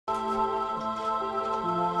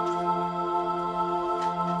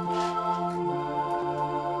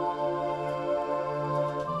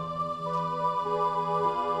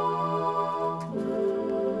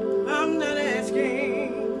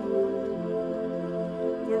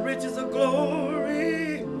riches of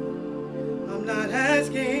glory. I'm not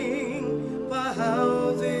asking for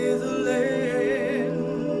houses or land.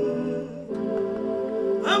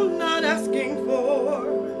 I'm not asking for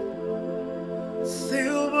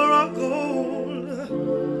silver or gold.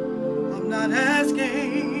 I'm not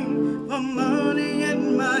asking for money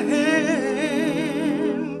in my hand.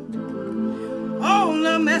 All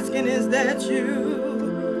I'm asking is that you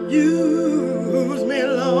use me,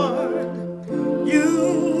 Lord.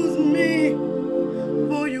 Use me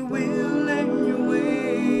for your will and your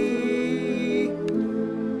way.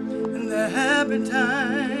 And there have been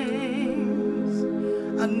times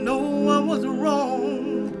I know I was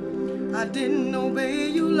wrong. I didn't obey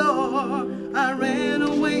you, Lord. I ran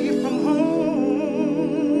away from home.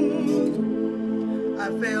 I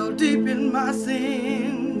fell deep in my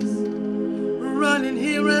sins, running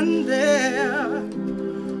here and there,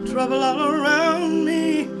 trouble all around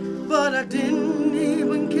me, but I didn't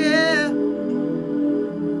even care.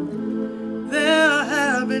 There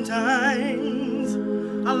have been times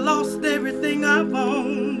I lost everything I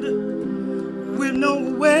owned, with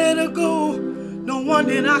nowhere to go, no one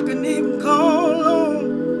that I can even call on,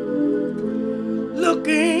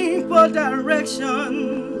 looking for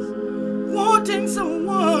directions, wanting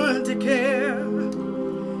someone to care,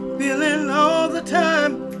 feeling all the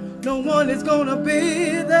time no one is gonna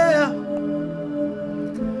be there.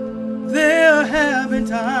 There have been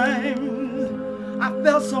times I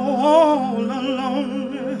felt so all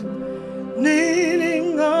alone,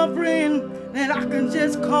 needing a friend that I can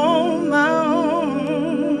just call my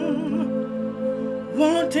own,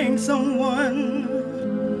 wanting someone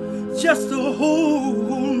just to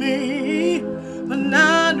hold me, but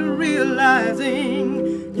not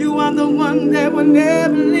realizing you are the one that will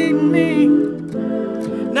never leave me.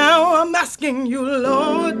 Now I'm asking you,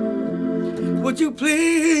 Lord, would you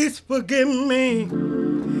please forgive me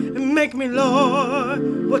and make me,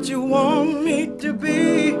 Lord, what you want me to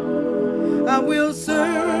be. I will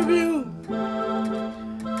serve you,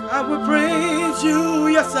 I will praise you,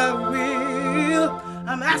 yes I will.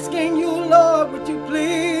 I'm asking you, Lord, would you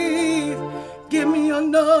please give me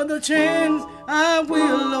another chance. I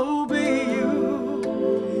will obey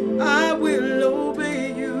you, I will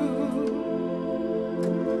obey you.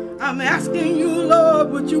 I'm asking you,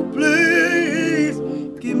 Lord, would you please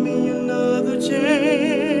give me another